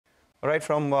All right,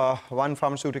 from one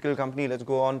pharmaceutical company, let's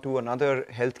go on to another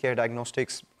healthcare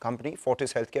diagnostics company.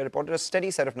 Fortis Healthcare reported a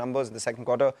steady set of numbers in the second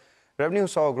quarter. Revenue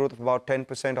saw a growth of about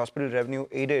 10%. Hospital revenue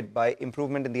aided by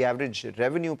improvement in the average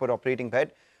revenue per operating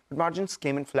bed, but margins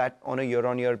came in flat on a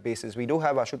year-on-year basis. We do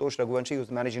have Ashutosh Raghuvanshi, who's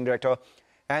the managing director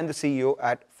and the CEO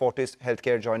at Fortis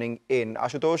Healthcare, joining in.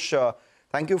 Ashutosh,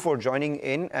 thank you for joining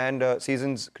in, and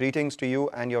season's greetings to you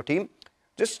and your team.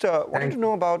 Just wanted to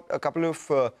know about a couple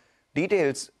of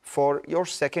details for your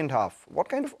second half. What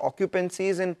kind of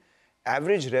occupancies and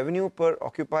average revenue per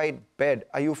occupied bed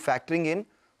are you factoring in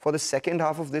for the second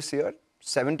half of this year?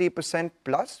 70%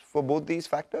 plus for both these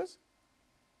factors?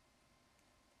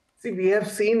 See, we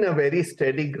have seen a very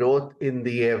steady growth in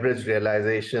the average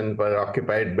realization per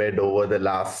occupied bed over the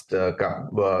last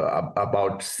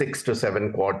about 6 to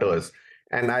 7 quarters.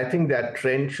 And I think that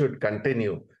trend should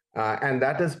continue. And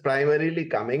that is primarily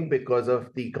coming because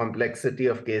of the complexity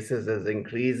of cases is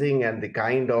increasing, and the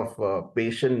kind of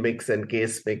patient mix and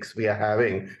case mix we are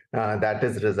having that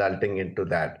is resulting into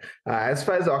that. As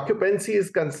far as occupancy is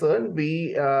concerned,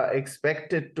 we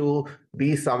expect it to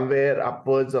be somewhere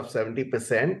upwards of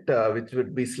 70%, which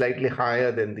would be slightly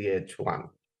higher than the H1.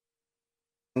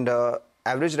 And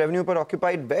average revenue per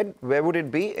occupied bed, where would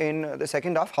it be in the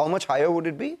second half? How much higher would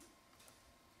it be?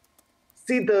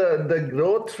 See, the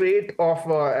growth rate of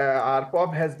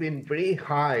RPOB has been pretty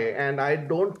high, and I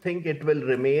don't think it will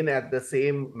remain at the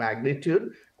same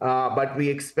magnitude, but we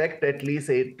expect at least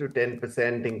 8 to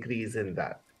 10% increase in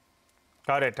that.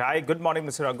 Got it. Hi, good morning,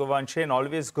 Mr. Raghuvanshi, and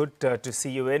always good to see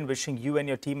you in. Wishing you and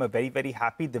your team a very, very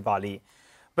happy Diwali.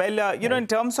 Well, you know, in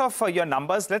terms of your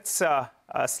numbers, let's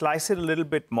slice it a little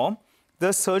bit more.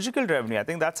 The surgical revenue, I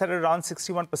think that's at around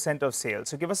 61% of sales.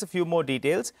 So give us a few more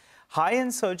details.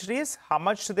 High-end surgeries, how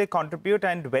much do they contribute,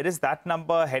 and where is that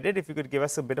number headed? If you could give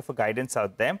us a bit of a guidance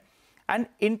out there. And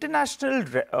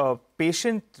international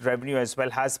patient revenue as well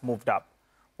has moved up.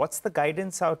 What's the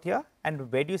guidance out here,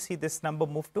 and where do you see this number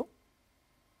move to?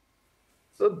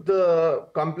 So the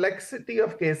complexity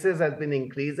of cases has been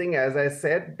increasing. As I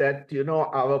said, that, you know,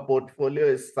 our portfolio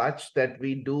is such that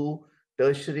we do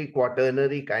tertiary,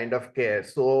 quaternary kind of care.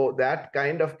 So that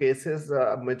kind of cases,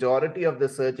 majority of the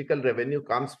surgical revenue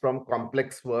comes from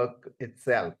complex work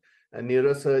itself.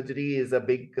 Neurosurgery is a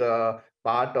big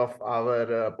part of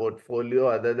our portfolio.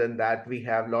 Other than that, we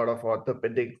have a lot of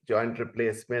orthopedic, joint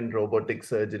replacement, robotic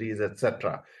surgeries,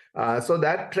 etc. So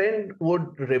that trend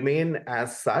would remain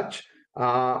as such.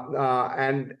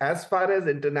 And as far as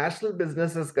international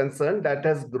business is concerned, that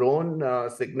has grown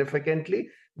significantly,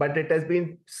 but it has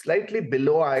been slightly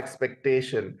below our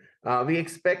expectation. We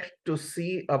expect to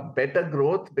see a better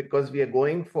growth because we are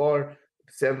going for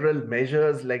several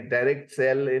measures like direct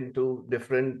sell into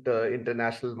different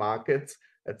international markets,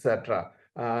 etc.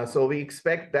 So we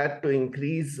expect that to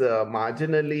increase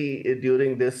marginally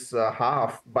during this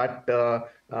half, but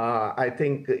I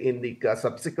think in the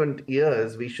subsequent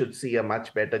years, we should see a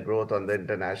much better growth on the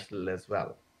international as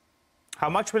well. How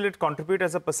much will it contribute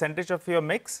as a percentage of your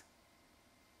mix?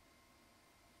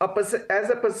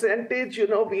 As a percentage, you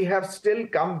know, we have still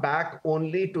come back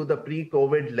only to the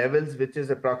pre-COVID levels, which is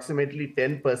approximately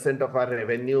 10% of our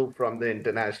revenue from the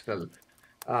international.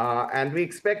 And we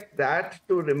expect that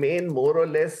to remain more or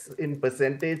less in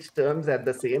percentage terms at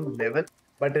the same level,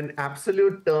 but in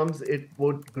absolute terms, it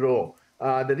would grow.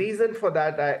 The reason for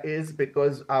that is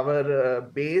because our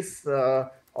base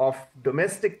of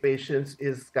domestic patients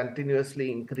is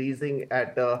continuously increasing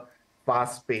at a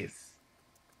fast pace.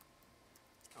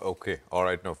 Okay, all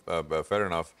right, no, fair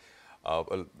enough.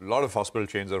 A lot of hospital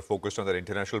chains are focused on their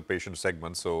international patient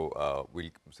segment, so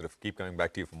we'll sort of keep coming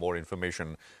back to you for more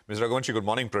information. Mr. Raghuvanshi, good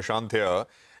morning. Prashant here.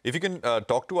 If you can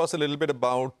talk to us a little bit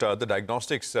about the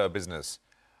diagnostics business.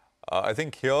 I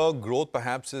think here growth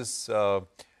perhaps is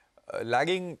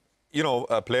lagging, you know,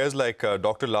 players like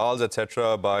Dr. Lal's,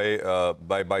 etc.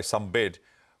 by some bit.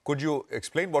 Could you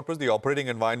explain what was the operating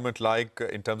environment like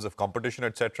in terms of competition,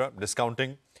 etc.,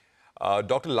 discounting?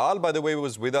 Dr. Lal, by the way,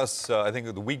 was with us, I think,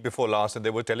 the week before last, and they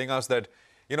were telling us that,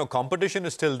 you know, competition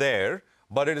is still there,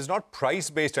 but it is not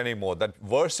price-based anymore. That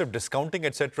worst of discounting,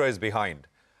 etc., is behind.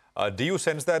 Do you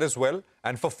sense that as well?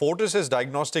 And for Fortis'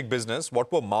 diagnostic business,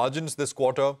 what were margins this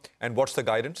quarter, and what's the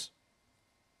guidance?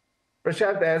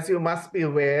 Prashant, as you must be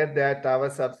aware that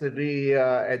our subsidiary,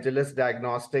 Agilus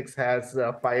Diagnostics, has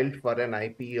filed for an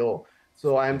IPO.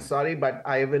 So I'm sorry, but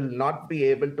I will not be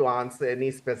able to answer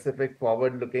any specific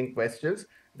forward-looking questions.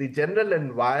 The general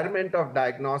environment of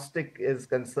diagnostic is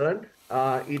concerned,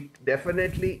 it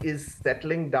definitely is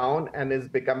settling down and is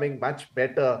becoming much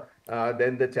better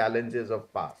than the challenges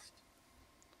of past.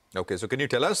 Okay, so can you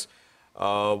tell us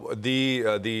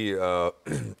the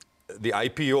the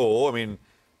IPO, I mean,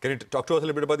 can you talk to us a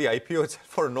little bit about the IPO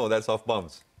itself, or no, that's off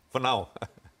bounds for now?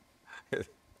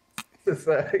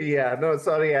 Yeah, no,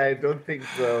 sorry, I don't think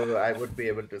so. I would be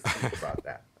able to speak about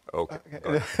that. Okay.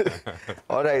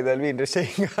 All right, that'll be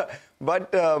interesting. But,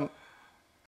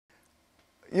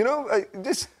 you know,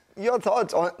 just your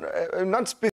thoughts on, not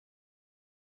specific,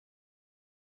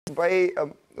 by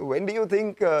when do you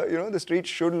think, you know, the street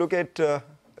should look at the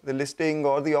listing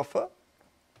or the offer?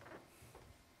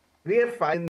 We have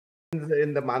filed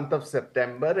in the month of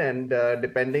September, and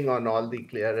depending on all the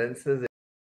clearances,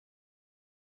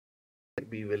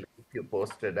 we will keep you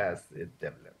posted as it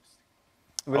develops.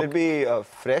 Will it be a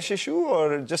fresh issue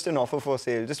or just an offer for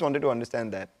sale? Just wanted to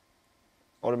understand that.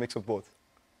 Or a mix of both?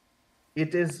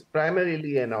 It is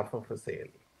primarily an offer for sale.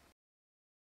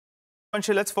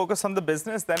 Let's focus on the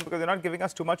business then, because you're not giving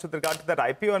us too much with regard to that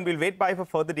IPO, and we'll wait by for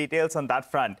further details on that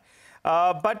front.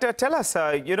 But tell us,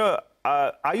 you know,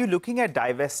 are you looking at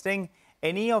divesting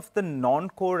any of the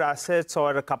non-core assets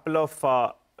or a couple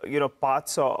of you know,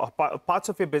 parts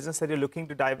of your business that you're looking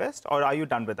to divest, or are you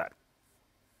done with that?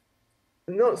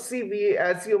 No, see, we,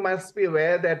 as you must be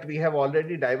aware, that we have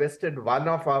already divested one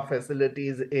of our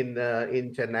facilities in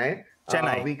Chennai.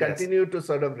 We continue to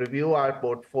sort of review our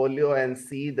portfolio and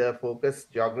see the focus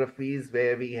geographies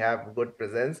where we have good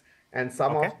presence. And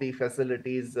some of the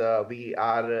facilities we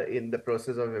are in the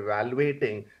process of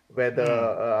evaluating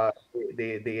whether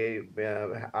they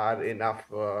are enough,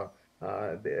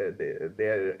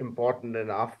 they're important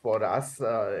enough for us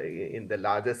in the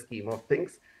larger scheme of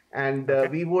things. And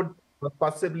we would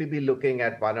possibly be looking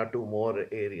at one or two more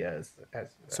areas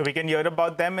as well. So we can hear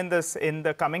about them in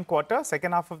the coming quarter,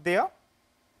 second half of the year?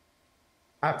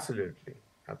 Absolutely.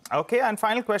 Okay, and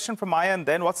final question from my end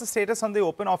then. What's the status on the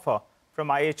open offer from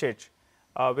IHH?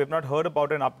 We have not heard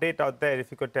about an update out there.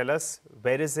 If you could tell us,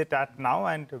 where is it at now,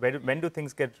 and when do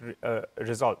things get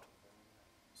resolved?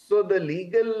 So the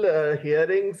legal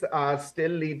hearings are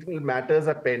still, legal matters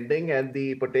are pending, and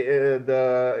in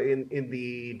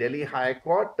the Delhi High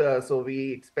Court. So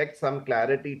we expect some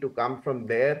clarity to come from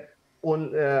there,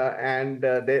 and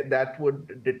that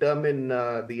would determine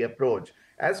the approach.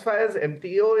 As far as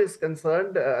MTO is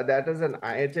concerned, that is an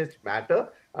IHH matter.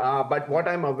 But what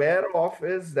I'm aware of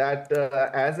is that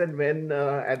as and when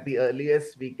at the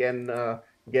earliest we can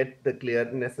get the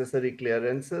necessary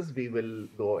clearances, we will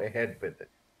go ahead with it.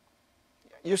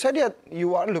 You said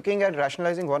you are looking at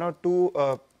rationalizing one or two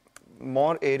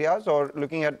more areas, or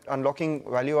looking at unlocking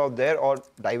value out there, or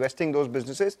divesting those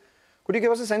businesses. Could you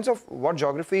give us a sense of what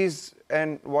geographies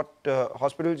and what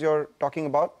hospitals you're talking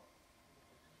about?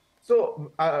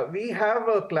 So we have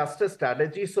a cluster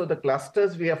strategy. So the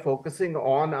clusters we are focusing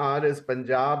on is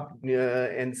Punjab,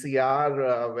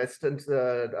 NCR, Western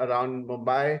around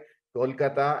Mumbai,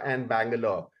 Kolkata, and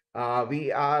Bangalore.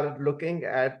 We are looking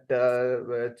at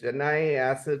Chennai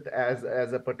asset as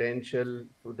a potential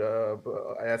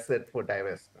asset for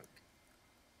divestment.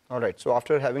 All right. So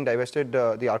after having divested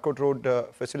the Arcot Road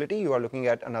facility, you are looking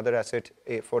at another asset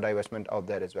for divestment out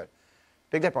there as well.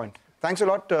 Take that point. Thanks a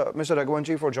lot, Mr.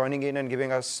 Raghuvanshi, for joining in and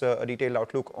giving us a detailed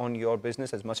outlook on your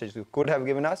business, as much as you could have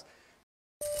given us.